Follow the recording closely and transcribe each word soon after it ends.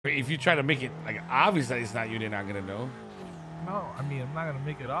If you try to make it like obvious that it's not you, they're not gonna know. No, I mean I'm not gonna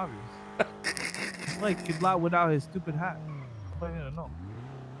make it obvious. It's like Kidlat without his stupid hat. Nobody gonna know.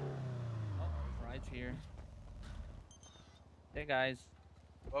 Right here. Hey guys.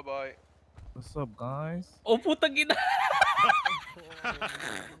 Bye bye. What's up, guys? Oh putang ina.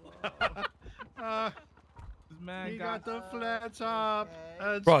 This man He got the flat top. Okay.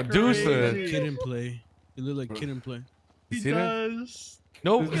 That's Bro, Deuce, crazy. Kid and play. You look like kid and play. He see that? does.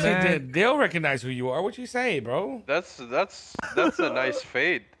 No, This see, man- they'll recognize who you are. What you say, bro? That's a nice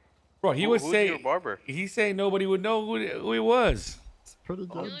fade. Bro, he Who's would say your barber? he's saying nobody would know who he was. It's pretty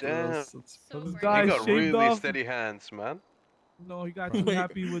Oh, dangerous. damn. It's So pretty This guy You dangerous. got shaved really off. steady hands, man. No, he got too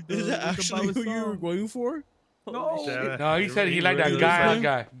happy with the. Is that with the actually Baba who you were song. going for? No. Yeah. No, he said he liked that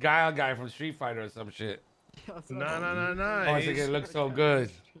really Guile guy from Street Fighter or some shit. No. Oh, I think it looks so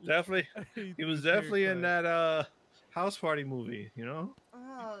good. Definitely. He was definitely in that house party movie, you know? Oh,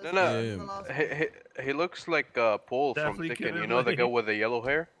 No, this no. is the last one. He looks like Paul from Definitely Kid Tekken. You and know the guy Play. with the yellow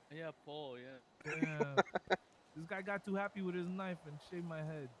hair? Yeah, Paul, yeah. Yeah. This guy got too happy with his knife and shaved my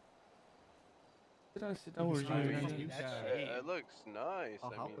head. Sit down, sit down. He's where you trying at? to- It looks nice.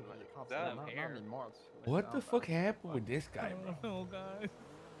 I'll I help mean, with like, the cops. damn. hair. in March. What the fuck happened with this guy, bro? Oh, guys.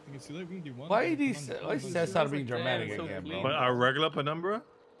 Why Cesar being dramatic Damn, so again, bro? clean. But a regular penumbra?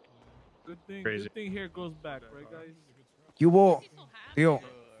 Good thing hair grows back, right, guys? Hubo, tío,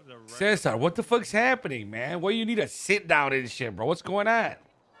 Cesar, what the fuck's happening, man? Why you need to sit down and shit, bro? What's going on?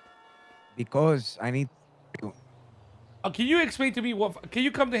 because I need to Can you explain to me what? Can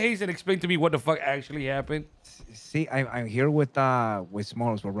you come to Hayes and explain to me what the fuck actually happened? see. I'm here with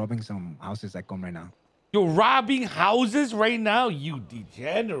Smalls. We're robbing some houses that come right now. You're robbing houses right now, you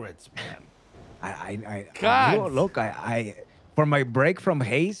degenerates, man. God. Look, I for my break from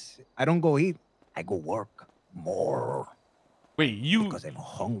Hayes, I don't go eat. I go work more Wait, you? because I'm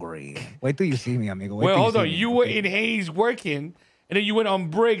hungry. Wait till you see me, amigo. Wait Well, till hold see on. me, You were okay? in Hayes working, and then you went on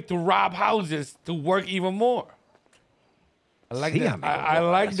break to rob houses to work even more. I like Sí, that. amigo, I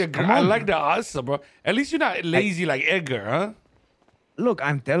like the. come I on. like the hustle, bro. At least you're not lazy like Edgar, huh? Look,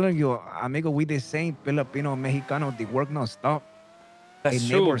 I'm telling you, amigo, we the same Filipino, Mexicano. The work no stop. That's It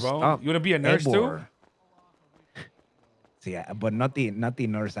true, never bro. stop. You wanna be a nurse too? Ever. See, but not the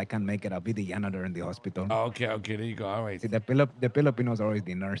nurse. I can make it. I'll be the janitor in the hospital. Oh, okay, okay. There you go. All right. See, the Filipinos are always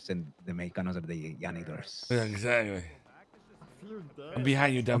the nurse and the Mexicanos are the janitors. Yeah, exactly. I'm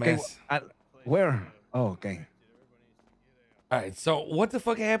behind you, Okay, dumbass. where? Oh, okay. All right. So what the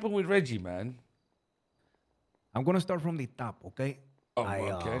fuck happened with Reggie, man? I'm gonna start from the top, okay? Oh,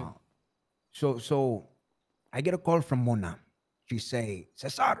 okay. So I get a call from Mona. She say,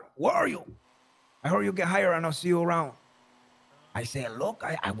 Cesar, where are you? I heard you get hired and I'll see you around. I say, look,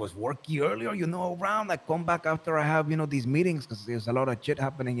 I was working earlier, around. I come back after I have, these meetings because there's a lot of shit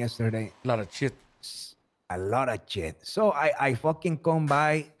happening yesterday. A lot of shit. A lot of shit. So I fucking come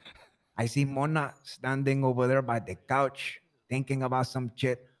by. I see Mona standing over there by the couch thinking about some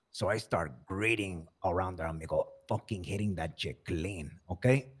shit. So I start greeting around her, amigo, fucking hitting that shit clean,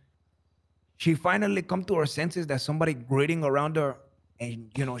 okay? She finally come to her senses that somebody greeting around her, and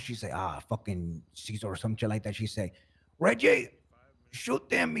she say, fucking Caesar or some shit like that. She say, Reggie, shoot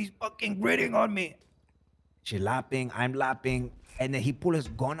them, he's fucking greeting on me. She laughing, I'm laughing, and then he pull his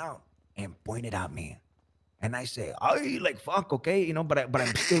gun out and point it at me. And I say, I like fuck, okay, but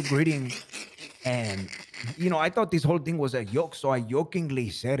I'm still greeting. And I thought this whole thing was a joke, so I jokingly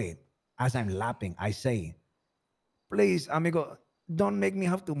said it as I'm laughing. I say, please, amigo, don't make me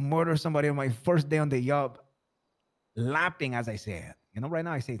have to murder somebody on my first day on the job. Laughing as I say it. Right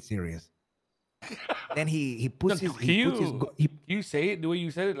now I say it serious. Then he puts his Can you say it the way you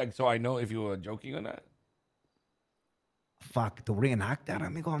said it, like so I know if you were joking or not? Fuck, to reenact that,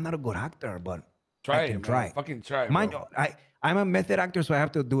 amigo. I'm not a good actor, but Try I can it, try. man. Fucking try it, Mind bro. you, I'm a method actor, so I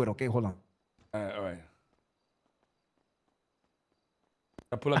have to do it. Okay, hold on. All right.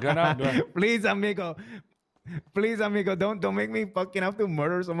 I pull a gun out. Do I- Please, amigo. Please, amigo. Don't make me fucking have to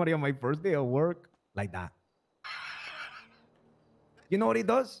murder somebody on my first day of work like that. You know what he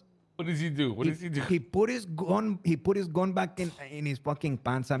does? What does he do? What does he do? He put his gun. He put his gun back in his fucking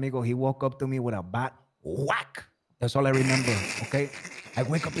pants, amigo. He walked up to me with a bat. Whack. That's all I remember. Okay. I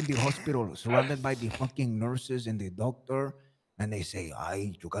wake up in the hospital, surrounded by the fucking nurses and the doctor, and they say,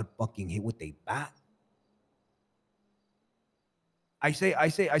 "Ay, you got fucking hit with a bat." I say,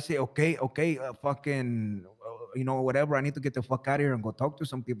 okay, fucking, whatever. I need to get the fuck out of here and go talk to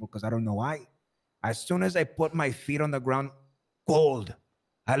some people because I don't know why. As soon as I put my feet on the ground, cold.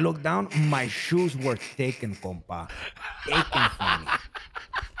 I look down, my shoes were taken, compa. Taken from me.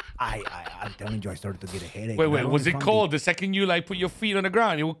 I'm telling you, I started to get a headache. Wait, not was only it from cold? The second you like put your feet on the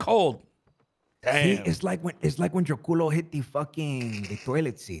ground, it was cold. See, Damn. it's like when your culo hit the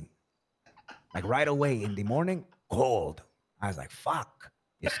toilet seat. Like right away in the morning, cold. I was like, fuck.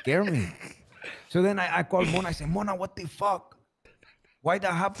 It scared me. So then I called Mona. I said, Mona, what the fuck? Why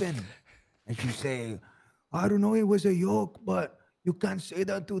that happen? And she say, I don't know, it was a joke, but you can't say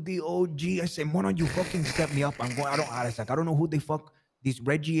that to the OG. I said, Mona, you fucking set me up. I was like, I don't know who the fuck this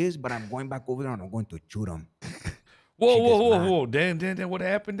Reggie is, but I'm going back over there and I'm going to shoot him. Whoa, She whoa, gets whoa, mad. whoa. Then what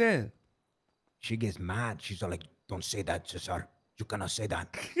happened then? She gets mad. She's like, don't say that, Cesar. You cannot say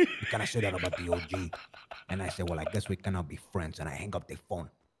that. You cannot say that about the OG. And I said, well, I guess we cannot be friends. And I hang up the phone.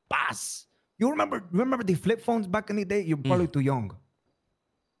 Pass. You remember the flip phones back in the day? You're probably too young.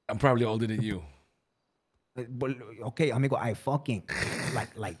 I'm probably older than you. But okay, amigo, I fucking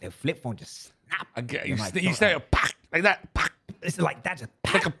like the flip phone just snap. I get You you. know, I You thought, say a pack like that. Pack. it's like that, just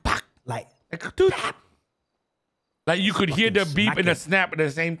Like a pack. like Like a toot. Like you could hear the fucking beep smack and the it. snap at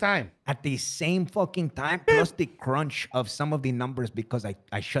the same time. at the same fucking time, plus the crunch of some of the numbers because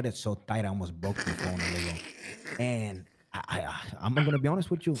I shut it so tight I almost broke the phone a little. And I'm gonna be honest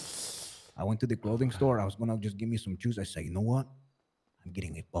with you. I went to the clothing store. I was gonna just give me some shoes. I said, you know what? I'm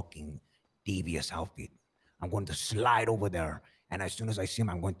getting a fucking devious outfit. I'm going to slide over there, and as soon as I see him,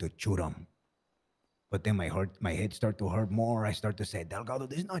 I'm going to shoot him. But then my head started to hurt more. I start to say, Delgado,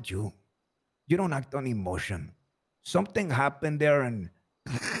 this is not you. You don't act on emotion. Something happened there, and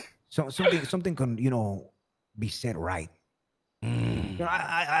something can be said right.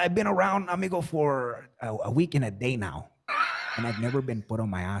 I've been around amigo for a week and a day now, and I've never been put on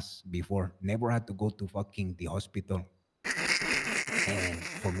my ass before. Never had to go to fucking the hospital. And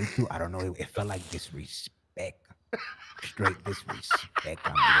for me too, I don't know, it felt like disrespect. Straight disrespect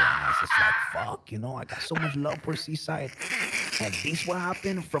on me. And I was just like, fuck, I got so much love for Seaside. And this what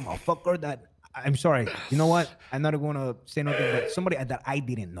happened from a fucker that, I'm sorry, you know what? I'm not gonna say nothing, but somebody that I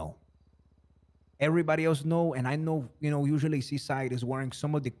didn't know. Everybody else know, and I know, usually Seaside is wearing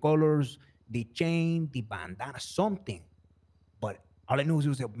some of the colors, the chain, the bandana, something. But all I knew was it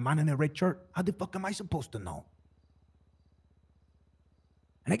was a man in a red shirt. How the fuck am I supposed to know?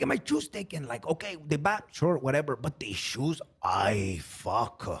 And I get my shoes taken, like, okay, the bat, sure, whatever. But the shoes,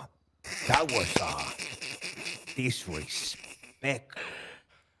 fuck. That was disrespect.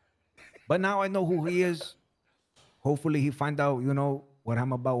 But now I know who he is. Hopefully he find out, what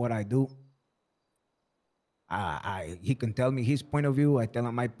I'm about, what I do. He can tell me his point of view. I tell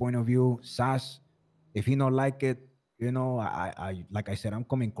him my point of view. Sas, if he don't like it, I like I said, I'm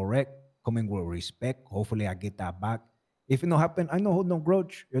coming correct, coming with respect. Hopefully I get that back. If it don't happen, I know hold no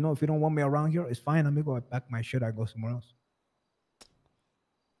grudge. If you don't want me around here, it's fine, amigo. I pack my shit, I go somewhere else.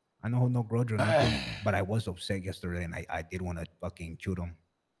 I know hold no grudge or nothing, but I was upset yesterday and I did want to fucking shoot him.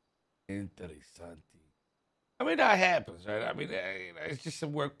 Interesante. I mean, that happens, right? I mean, it's just a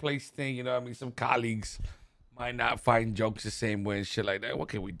workplace thing, I mean, some colleagues might not find jokes the same way and shit like that. What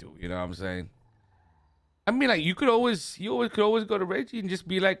can we do? You know what I'm saying? I mean, like, you could always go to Reggie and just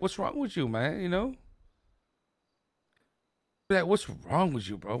be like, what's wrong with you, man? Be like, what's wrong with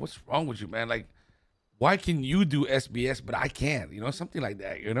you, bro? What's wrong with you, man? Like, why can you do SBS, but I can't? Something like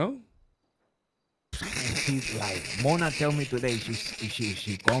that, And she's like, Mona tell me today,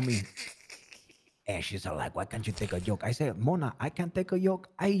 she called me. And she's like, why can't you take a joke? I said, Mona, I can't take a joke.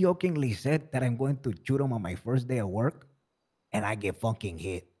 I jokingly said that I'm going to shoot him on my first day of work, and I get fucking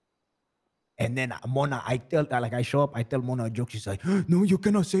hit. And then Mona, I show up, I tell Mona a joke. She's like, no, you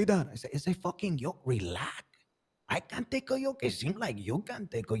cannot say that. I said, it's a fucking joke. Relax. I can't take a joke. It seems like you can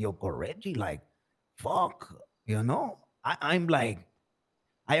take a joke already. Like, fuck, I'm like,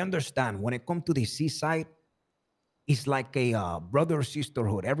 I understand when it comes to the Seaside, it's like a brother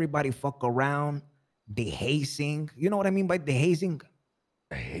sisterhood. Everybody fuck around. The hazing, you know what I mean by the hazing?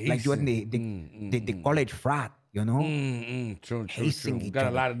 Like you're in the college frat, True. Hazing each Got a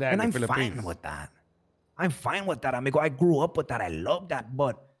other. lot of that And in I'm the Philippines. fine with that. I'm fine with that, amigo. I grew up with that. I love that.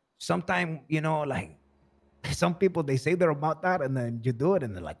 But sometimes, like some people, they say they're about that, and then you do it,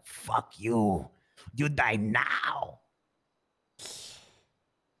 and they're like, fuck you. You die now.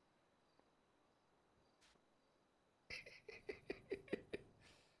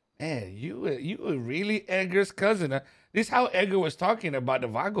 Man, you were really Edgar's cousin. Huh? This is how Edgar was talking about the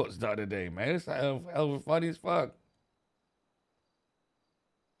Vagos the other day, man. It's hell funny as fuck.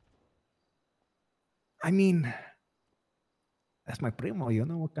 I mean, that's my primo.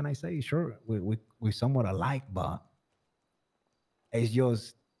 What can I say? Sure, we somewhat alike, but it's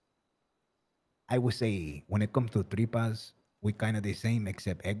just, I would say when it comes to tripas, we kind of the same,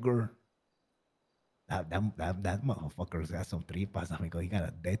 except Edgar. That motherfucker's got some tripas, amigo. He got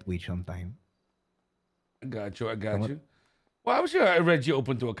a death wish sometime. I got you. I got Come on. you. Well, I'm sure Reggie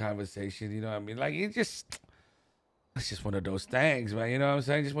open to a conversation. You know what I mean? Like, it's just one of those things, man. You know what I'm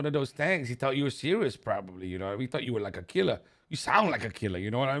saying? Just one of those things. He thought you were serious, probably. You know, he thought you were like a killer. You sound like a killer.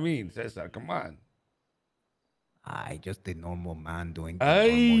 You know what I mean? Cesar, come on. I just a normal man doing the Ay,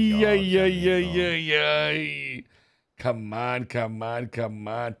 normal ay, jobs, ay, amigo. ay, ay, ay. Come on, come on, come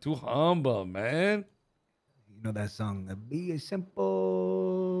on. Too humble, man. You know that song, Be a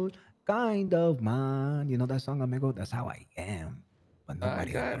Simple Kind of Man. You know that song, amigo? That's how I am. But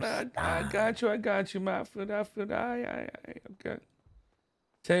nobody understands. I got you, man. I feel that. Okay.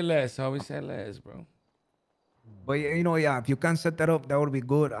 Say less, homie. Say less, bro. But you know, yeah, if you can set that up, that would be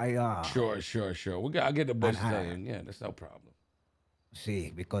good. Sure. I'll get the boys I- saying. Yeah, that's no problem.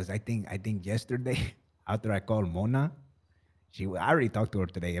 see, because I think yesterday after I called Mona, I already talked to her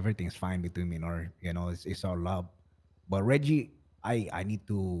today. Everything's fine between me and her. You know, it's all love. But Reggie, I need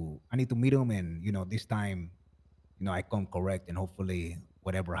to meet him, and you know, this time, you know, I come correct, and hopefully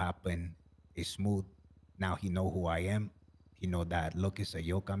whatever happened is smooth. Now he know who I am. He know that look is a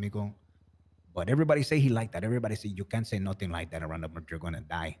yoke, amigo. But everybody say he like that. Everybody say you can't say nothing like that around him or you're gonna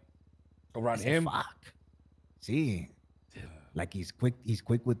die. Around I say, him? fuck. See, like he's quick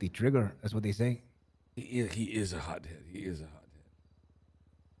with the trigger. That's what they say. He is a hothead. He is a hothead.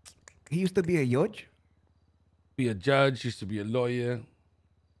 He used to be a judge. Be a judge, used to be a lawyer.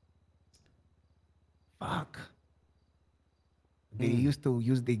 Fuck. They used to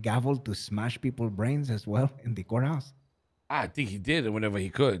use the gavel to smash people's brains as well in the courthouse. I think he did it whenever he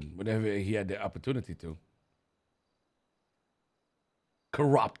could, whenever he had the opportunity to.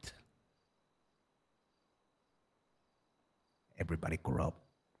 Corrupt. Everybody corrupt.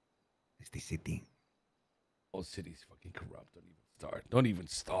 It's the city. Whole city's fucking corrupt. Don't even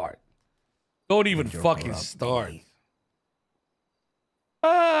start. Don't even You're fucking corrupt, start. baby.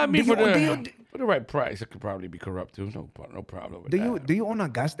 I mean, Do for you- the right price, it could probably be corrupt too. No problem with that. Do you own a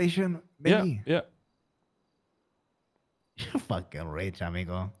gas station, Yeah, Benji? yeah. You're fucking rich,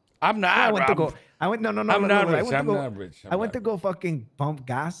 amigo. I'm not. I went to I'm- go. I went no. I'm not I rich. went to I'm go. not rich. I went to go fucking pump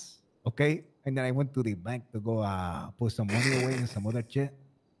gas, okay? And then I went to the bank to go put some money away and some other shit.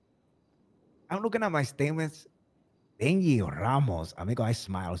 I'm looking at my statements. Benji Ramos, amigo, I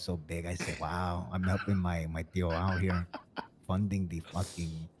smile so big. I say, wow, I'm helping my tío out here, funding the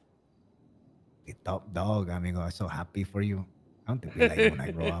top dog, amigo. I'm so happy for you. I want to be like you when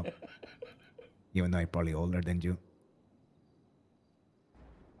I grow up, even though I'm probably older than you.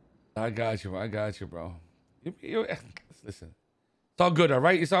 I got you, bro. Listen, it's all good, all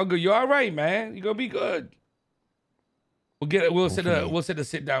right? It's all good. You're all right, man. You're gonna be good. We'll set a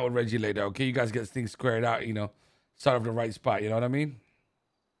sit down with Reggie later, okay? You guys get things squared out, you know. Start off the right spot, you know what I mean?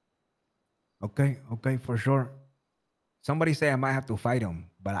 Okay, for sure. Somebody say I might have to fight him,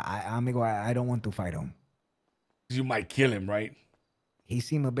 but amigo, I don't want to fight him. You might kill him, right? He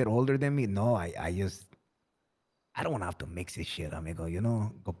seemed a bit older than me. No, I don't want to have to mix this shit, amigo. You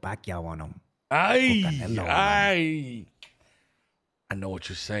know, go Pacquiao on him. Canelo, I know what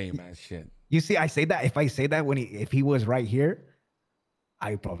you're saying, man. Shit. You see, I say that if I say that if he was right here,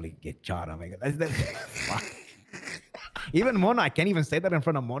 I'd probably get shot, amigo. Fuck. Even Mona, I can't even say that in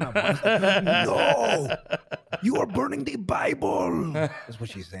front of Mona. Mona's like, no, you are burning the Bible. That's what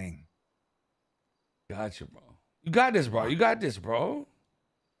she's saying. Gotcha, bro. You got this, bro. You got this, bro.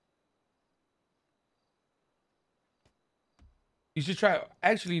 You should try.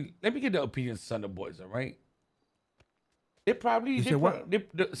 Actually, let me get the opinions of some of the boys, all right? They probably,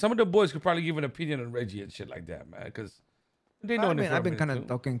 some of the boys could probably give an opinion on Reggie and shit like that, man, because they know. I've been kind of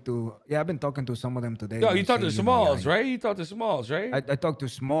talking to, I've been talking to some of them today. Yo, you talked to Smalls, right? You talked to Smalls, right? I talked to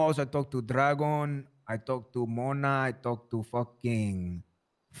Smalls. I talked to Dragon. I talked to Mona. I talked to fucking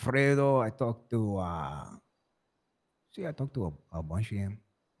Fredo. I talked to, I talked to a bunch of them.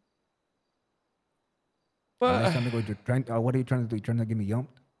 But, what are you trying to do? You trying to get me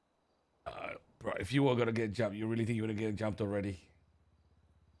jumped? bro, if you were gonna get jumped, you really think you would have get jumped already?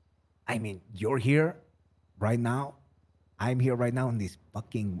 I mean, you're here right now. I'm here right now in this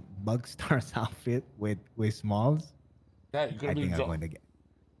fucking Bugstars outfit with Smalls. Yeah, you I think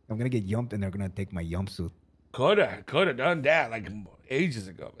I'm gonna get jumped, and they're gonna take my jumpsuit. Coulda done that like ages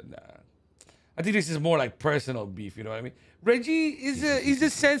ago, but nah. I think this is more like personal beef. You know what I mean? Reggie is he's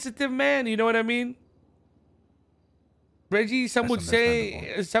a sensitive man. You know what I mean? Reggie, some would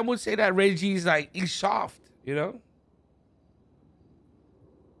say that Reggie's like he's soft. You know?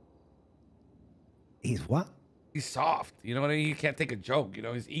 He's what? He's soft. You know what I mean? He can't take a joke. You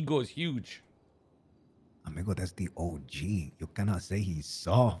know, his ego is huge. Amigo, that's the OG. You cannot say he's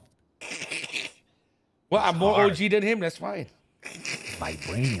soft. Well, I'm It's more hard. OG than him. That's fine.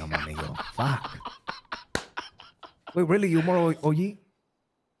 Vibranium, amigo. Fuck. Wait, really? You more OG? You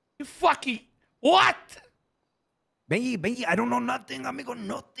fucking what? Benji, I don't know nothing, amigo.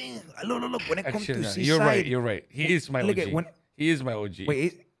 Nothing. Look. When it comes Actually, to no, seaside, you're right. You're right. He is my Look OG. at when- He is my OG.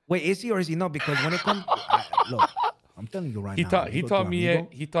 Wait, is he or is he not? Because when it comes, look, I'm telling you right he now. taught. He amigo, taught to me. amigo,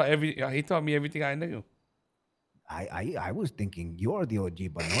 He taught every. He taught me everything I knew. I was thinking you're the OG,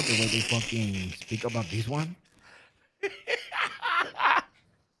 but not the way they fucking speak about this one.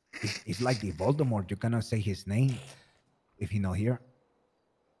 It's like the Voldemort. You cannot say his name if he not here.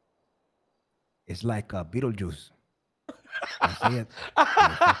 It's like Beetlejuice. I say it. You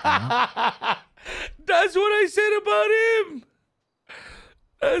fucking know. That's what I said about him.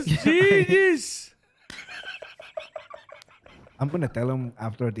 That's genius. I'm gonna tell him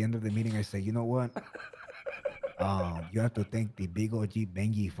after the end of the meeting. I say, you know what? You have to thank the big OG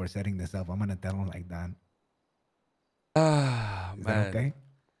Benji for setting this up. I'm gonna tell him like that. Ah, Is man. that okay?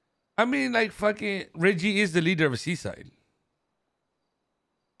 I mean, like fucking Reggie is the leader of Seaside.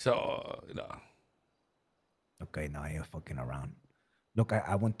 So, you know. Okay, now you're fucking around. Look,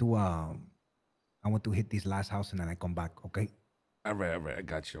 I want to hit this last house and then I come back. Okay. All right. I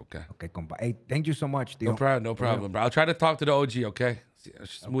got you. Okay. Okay, come back. Hey, thank you so much, Theo. No problem, bro. I'll try to talk to the OG. Okay.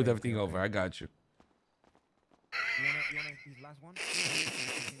 Smooth everything over. I got you. You wanna this last one?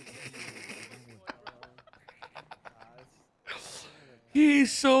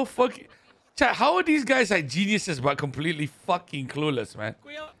 He's so fucking. Chat, how are these guys like geniuses but completely fucking clueless, man?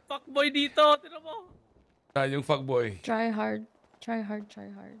 Kuya, fuckboy dito. Tinan mo. Yung fuckboy. Try hard.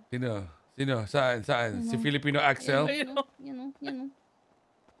 Sino? Saan? Si Filipino Axel? You know.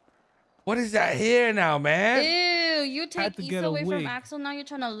 What is that hair now, man? Ew, you take to Issa get a away from wig. Axel, now you're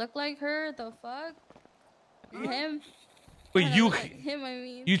trying to look like her? The fuck? Him? But Tryna you look like him, I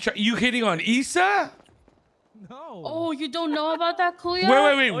mean. you hitting on Issa? No. Oh, you don't know about that, Kuya?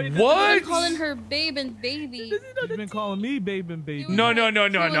 Wait, You've what? been calling her babe and baby. You've been calling me babe and baby. No. was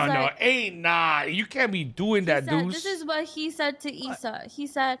like- Ain't nah. You can't be doing that, dude. This is what he said to Issa. He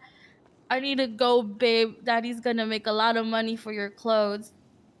said, I need to go, babe. Daddy's gonna make a lot of money for your clothes.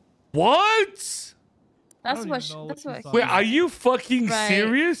 What? That's don't what. even know That's what what. you're Wait, are you fucking Right.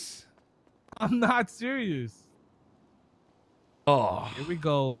 serious? I'm not serious. Oh, Here we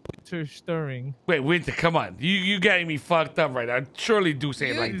go. Winter stirring. wait, Winter, come on. You getting me fucked up right now. Surely do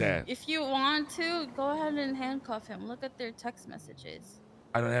say it like that. If you want to, go ahead and handcuff him. Look at their text messages.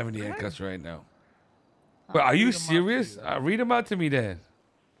 I don't have any handcuffs right now. But are you Read 'em out to serious? you. Read them out to me then.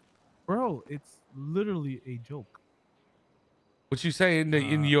 Bro, it's literally a joke. What you say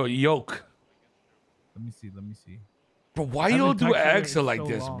in your yoke? Let me see. Bro, why I've y'all been do texting her Axel like so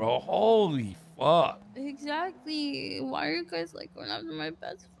this, long. bro? Holy fuck. Exactly. Why are you guys like going after my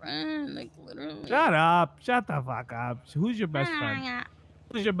best friend? Like literally. Shut up. Shut the fuck up. Who's your best friend?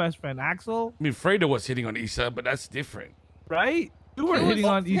 Who's your best friend? Axel? I mean, Fredo was hitting on Issa, but that's different. Right? You were You hitting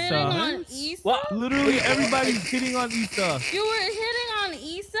was on hitting Issa. on Issa? What? Literally everybody's hitting on Issa. You were hitting on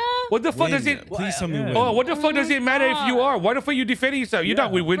Issa? What the fuck does it? Please tell me Yeah. when. Oh, what the fuck does my it matter if you God. are? Why the fuck you defending yourself? You're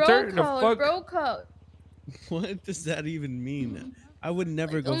not with Winter. The fuck? Bro code. What does that even mean? I would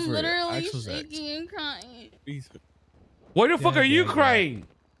never go I'm for literally Axel's ex. shaking and crying. Why the fuck Yeah, are you yeah. crying?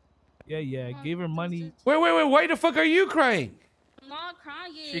 Yeah. Gave her money. Wait. Why the fuck are you crying? I'm not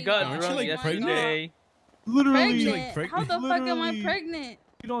crying. She got Aren't you, drunk like, yesterday. Literally. Pregnant. like, How the fuck am I Literally. pregnant?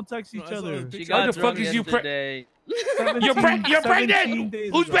 You don't text No, each I saw other. the She picture. How got the fuck drunk is you yesterday. You're 17 pregnant?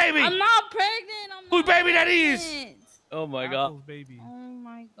 days Who's ago. baby? I'm not pregnant. I'm Whose not baby that is? pregnant. Oh my god. Axel's baby. Oh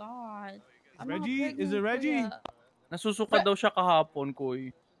my god. I'm Reggie? not Is pregnant, it Reggie? Kuya. Nasusuka daw siya kahapon,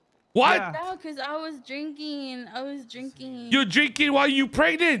 Koy. What? Yeah. No, because I was drinking. You're drinking while you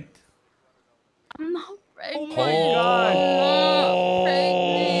pregnant? I'm not pregnant. my God. I'm not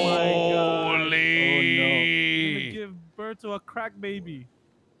pregnant. Holy. Gonna give birth to a crack baby.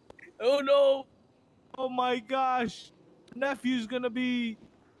 Oh no. Oh my gosh. Nephew's gonna be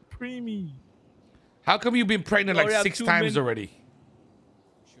preemie. How come you've been pregnant You like already have 6 2 times men- already?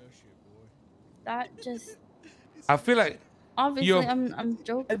 That just I feel like obviously Your- I'm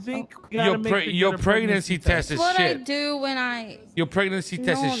joking. I think Oh. we gotta make her your get a pregnancy test is That's what I shit. do when I. Your pregnancy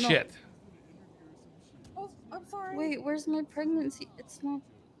test is No. shit. Oh, I'm sorry. Wait, where's my pregnancy? It's not.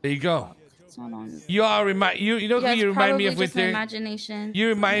 There you go. It's not on. You are you know Yeah, who it's you remind me probably of just my Winter? imagination. You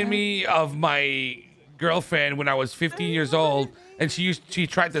remind Yeah. me of my girlfriend when I was 15 years old, and she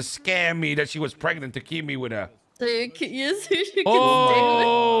tried to scam me that she was pregnant to keep me with her. So you can, yes, you can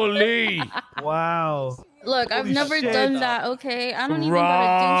Holy! Wow. Look, I've Holy never shit. done that. Okay, I don't even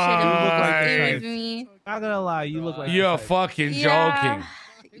gotta do shit if you Right. stay with me. Not gonna lie, you look like You're the type. fucking Yeah, joking.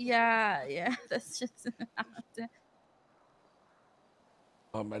 Yeah. That's just.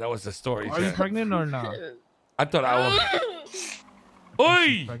 Oh man, that was the story. Are you Chat. pregnant or not? I thought I was.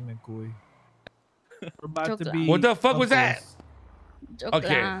 Oi! Pregnant, Kui. We're about Joke to lang. be. What the fuck was that? uncles. Joke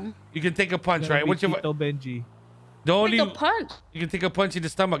Okay, lang. you can take a punch, Gonna right? be What's your Tito Benji. the only Take a punch. you can take a punch in the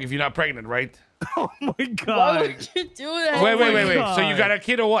stomach if you're not pregnant, right? Oh my Why god. would you do that? Wait. my So you God. got a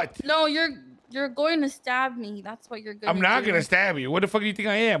kid or what? No, you're going to stab me. That's what you're gonna I'm not do. gonna stab you. What the fuck do you think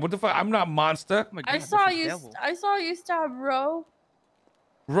I am? What the fuck? I'm not monster. Oh my I God, saw that's the you. devil. I saw you stab Ro.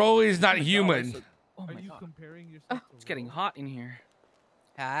 Ro is not Oh my God, human. it's a- Oh Are my you God. comparing yourself to It's getting Ro? hot in here.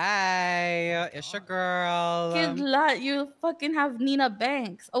 Hi, it's your girl. Kid Lot, you fucking have Nina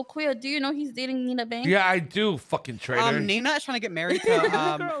Banks. Oh, Kuya, do you know he's dating Nina Banks? Yeah, I do, fucking traitor. Nina is trying to get married This to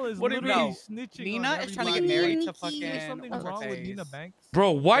girl is what do you literally mean? snitching Nina on is trying to get everybody. married to Nikki. fucking There's something what's her wrong with Nina face? Banks.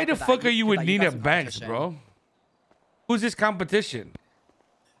 Bro, why Yeah, the 'cause that fuck you- are you 'cause with that you got Nina some Banks, competition. bro? Who's this competition?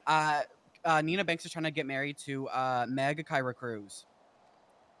 Nina Banks is trying to get married to Meg Kyra Cruz.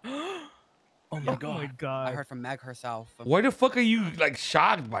 Oh Oh my my God. I god. heard from Meg herself. Why the fuck are you like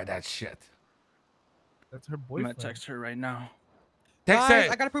shocked by that shit? That's her I'm gonna boyfriend. text her right now. Text Guys,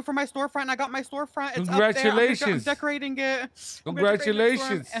 her. I got approved for my storefront. I got my storefront. It's up Congratulations. there. I'm decorating it. I'm gonna decorate my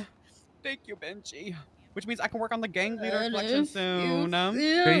Congratulations. storefront. Thank you, Benji. Which means I can work on the gang leader And collection if soon.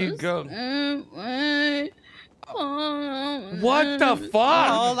 There you go. What What the fuck?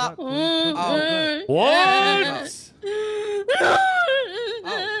 Oh, that- What?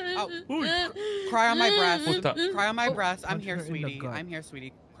 Cry on my breast. What the- Cry on my breast. I'm Punch here, her in the sweetie. gut. I'm here,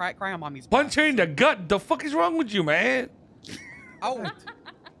 sweetie. Cry on mommy's Punch breast. her in the gut. The fuck is wrong with you, man? Oh,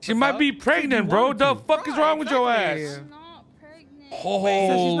 She might up? be pregnant, bro. wanted The to. fuck is Right, wrong with your exactly. ass? I'm not pregnant. She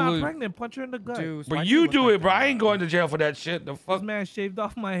said she's not Holy. pregnant. Punch her in the gut. dude. But why you look do like it, bro. I that? ain't going to jail for that shit. The This fuck? man shaved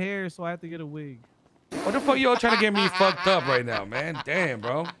off my hair, so I had to get a wig. What the fuck y'all trying to get me fucked up right now, man? Damn,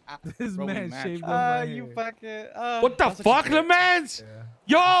 bro. This Bro, we man match. shaved off my hair. You fucking. What the fuck, Lemans? Yeah.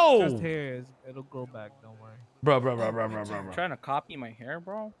 Just Yo! hairs. It'll grow back. Don't worry. Bro. You trying to copy my hair,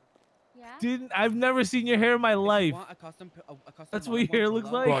 bro? Yeah. Dude, I've never seen your hair in my life. That's what your hair looks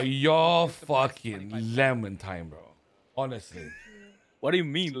like. Bro, y'all fucking lemon time, bro. Honestly. What do you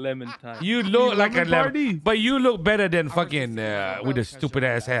mean lemon time? You look like a lemon lemon. party. But you look better than fucking with the stupid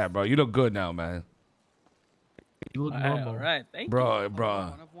ass hair, bro. You look good now, man. You look All right, normal. all right, thank you.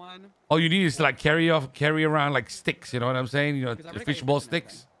 Bro. All you need is to like carry around like sticks, you know what I'm saying? You know, Because I already got fishball your picture and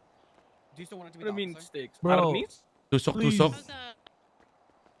sticks. Do you still want it to be What do you the mean officer? sticks? Bro. Arnis? Tusok, Please. tusok.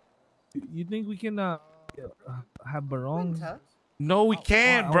 You think we can have barong? No, we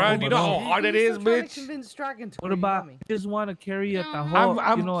can't, I bro. want You know how barong. hard it is, bitch. What about just want to carry a No.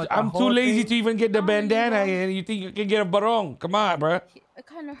 taho? I'm too lazy to even get the bandana, and you think you can get a barong? Come on, bro. It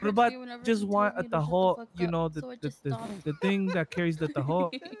kind of What hurts about me whenever just he want tells a me to shut the taho? fuck You up, know, so I just stop. the thing that carries the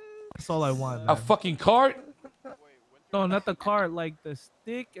taho. That's all I want. A Man. fucking cart? No, not the cart. Like the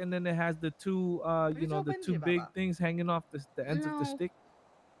stick, and then it has the two, you know, the two big things hanging off the ends of the No. stick.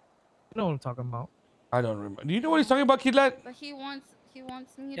 You know what I'm talking about? I don't remember. Do you know what he's talking about, Kidlet? But he wants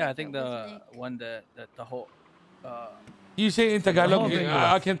me. Yeah, to I think fit the with Nick. one that the whole. You say in Tagalog. Oh,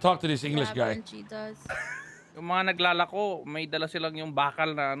 I can talk to this English Yeah, guy. Benji does. Yung mga naglalako, may dala silang yung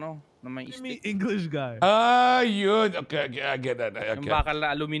bakal na ano, na may Give me stick. English guy. Ah, yun. Okay, I get that. Yung Okay. bakal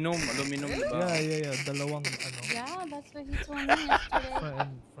na aluminum, diba? Yeah. Dalawang ano, Yeah, that's what he told me yesterday.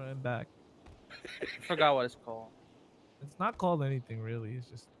 front and back. I forgot what it's called. It's not called anything really. It's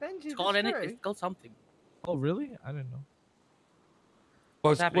just. It's called it's called something. Oh really? I didn't know.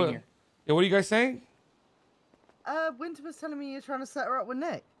 What's happening here? Yeah, what are you guys saying? Winter was telling me you're trying to set her up with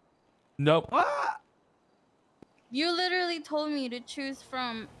Nick. Nope. You literally told me to choose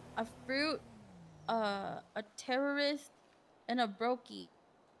from a fruit, a terrorist, and a brokey.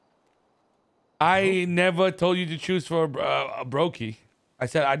 I never told you to choose for a brokey. I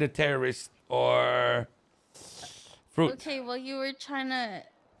said either terrorist or fruit. Okay, well you were trying to.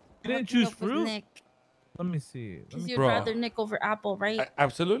 You didn't hook me choose up with fruit? Nick, Let me see. Let because me you'd Bro. rather Nick over Apple, right?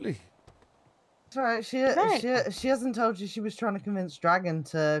 Absolutely. Sorry, she hasn't told you she was trying to convince Dragon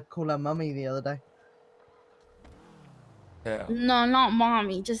to call her mummy the other day. Yeah. No, not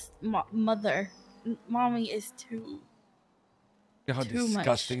mommy, just mother. Mommy is too. You know how Too much.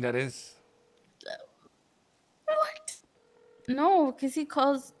 disgusting that is? What? No, because he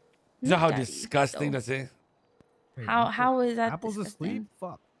calls. You know Nick how daddy, disgusting so- that is? Wait, How is that? Apple's disgusting? asleep?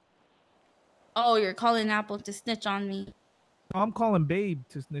 Fuck. Oh, you're calling Apple to snitch on me. I'm calling Babe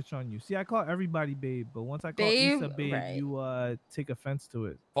to snitch on you. See, I call everybody Babe, but once I call Babe? Issa Babe, Right. you take offense to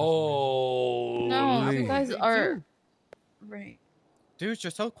it. Oh. No, you Lee. guys are. Right. Dude,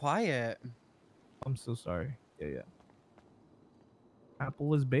 you're so quiet. I'm so sorry. Yeah.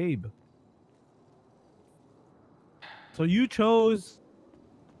 Apple is babe. So you chose.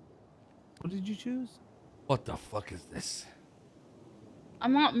 What did you choose? What the fuck is this?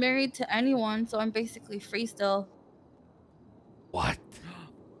 I'm not married to anyone, so I'm basically free still. What?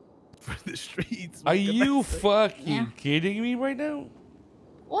 For the streets. Are you say? fucking kidding me right now?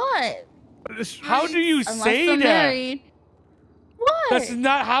 What? How do you Unless say I'm that? married. What? That's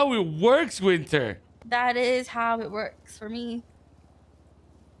not how it works, Winter. That is how it works for me.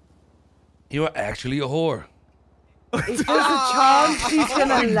 You are actually a whore. If there's a chance she's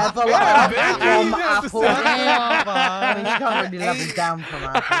gonna level up from Apple, I mean, she can't really level down from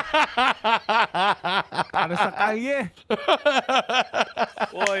Apple. Para sa calle.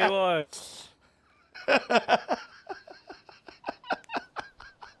 Boy, boy.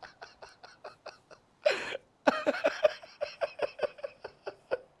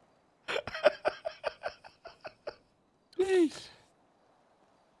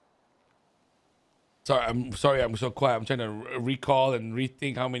 Sorry, I'm so quiet. I'm trying to recall and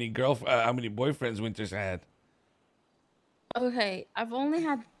rethink how many boyfriends Winter's had. Okay, I've only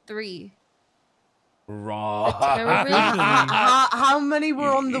had 3. Raw. How many were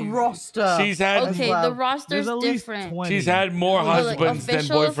on the roster? She's had. Okay, the roster's different. She's had more husbands than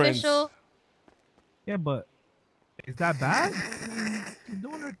boyfriends. Official. Yeah, but is that bad? She's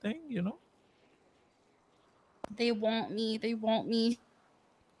doing her thing, you know. They want me. They want me.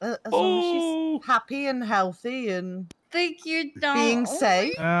 As long as she's happy and healthy and Thank you, Don. being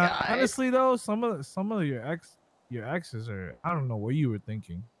safe. Honestly, though, some of your exes are. I don't know what you were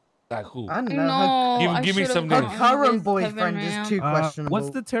thinking. Like who? I don't know. Give me some Her names. current boyfriend is too questionable.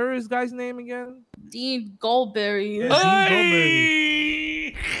 What's the terrorist guy's name again? Dean Goldberry. Yeah,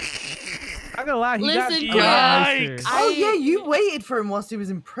 Dean Goldberry. Not gonna lie, he Listen, got Chris, Oh yeah, you waited for him whilst he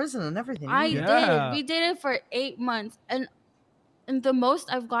was in prison and everything. I didn't you? did. We did it for 8 months, and the most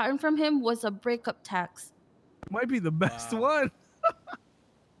I've gotten from him was a breakup text. Might be the best one.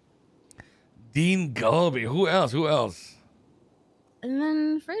 Dean Gulby. Who else? Who else? And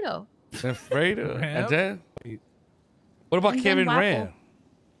then Fredo. Then Fredo. Ram? And then? What about And then Kevin Waffle. Rand?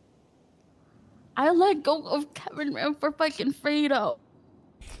 I let go of Kevin Ram for fucking Fredo.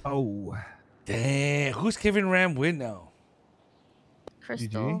 Oh. Damn. Who's Kevin Rand with now?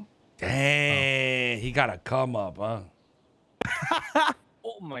 Crystal. Damn. He got a come up, huh?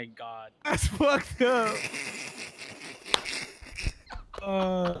 Oh my god. That's fucked up.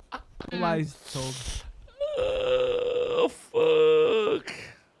 Lies told. Oh, fuck.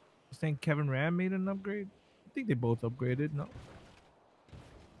 You think Kevin Ram made an upgrade? I think they both upgraded, no?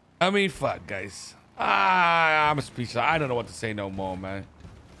 I mean, fuck, guys. I'm speechless. I don't know what to say no more, man.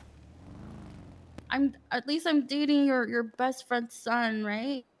 At least I'm dating your best friend's son,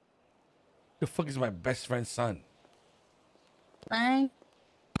 right? The fuck is my best friend's son? Lang?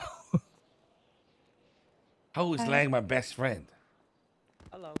 How is Lang my best friend?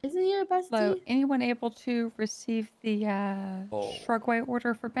 Hello. Isn't he your bestie? Hello. Anyone able to receive the Shrugway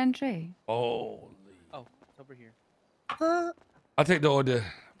order for Benji? Oh. Oh, it's over here. I'll take the order,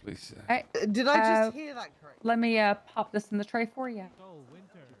 please. Alright, Did I just hear that correctly? Let me pop this in the tray for you.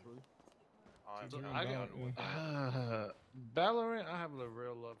 Valorant, I have a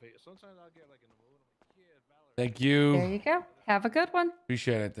real love hate. Sometimes I get like in the mood. Thank you. There you go. Have a good one.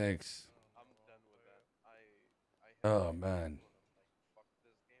 Appreciate it. Thanks. Oh, man.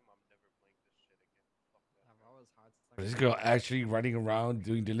 This girl actually running around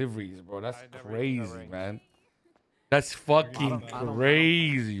doing deliveries, bro. That's crazy, man. That's fucking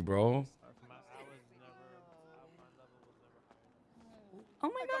crazy, bro. Oh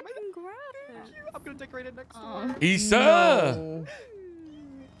my god, congrats. I'm gonna decorate it next door. Issa! No.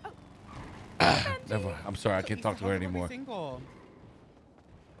 Never. I'm sorry. I can't talk to her anymore. Single.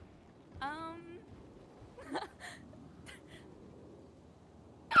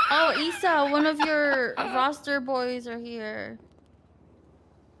 Oh, Issa, one of your roster boys are here.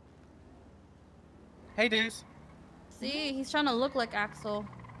 Hey, dudes. See, he's trying to look like Axel.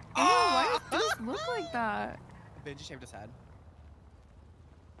 Oh, why does this look like that? Benji shaved his head.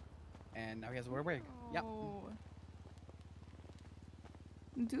 And now he has a weird wig. Yep. Oh.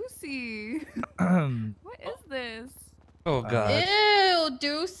 Doocy. What is this? Oh, God. Ew,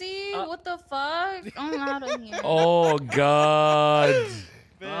 Doocy. What the fuck? I'm out of here. Oh, God.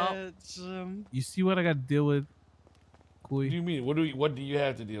 Bitch. You see what I got to deal with? What do you mean? What do you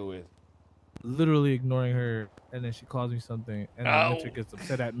have to deal with? Literally ignoring her, and then she calls me something, and then Winter gets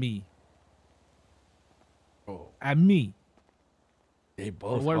upset at me. Oh. At me. They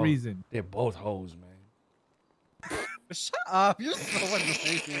both. For what hoes. reason? They're both hoes, man. Shut up. You're so annoying.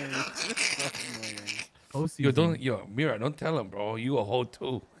 You're so annoying. Yo, Mira, don't tell him, bro. You a hoe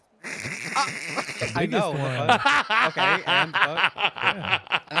too. I know. Okay, and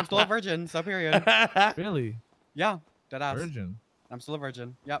I'm still a virgin, so period. Really? Yeah, deadass. Virgin. I'm still a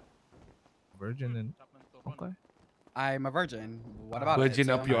virgin. Yep. Virgin and okay. I'm a virgin. What about virgin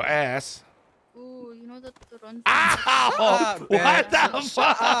it? up your ass. Ooh, you know the runs. Ow! What the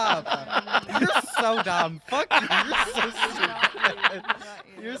Shut fuck? up! You're so dumb. Fuck you. You're so stupid.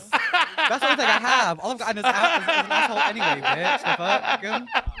 That's the only thing I have. All I've got is an asshole anyway, bitch. The fuck?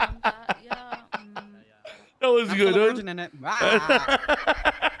 That was I'm good. still a virgin in it.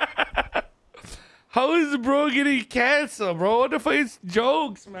 How is bro getting cancer, bro? What the fuck is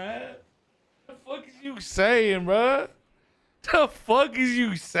jokes, man? The fuck is you saying, bro? The fuck is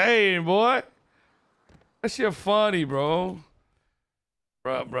you saying, boy? That shit funny, bro.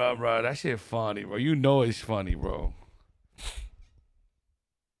 Bro. That shit funny, bro. You know it's funny, bro.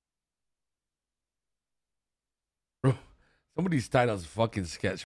 Bro, some of these titles fucking sketch.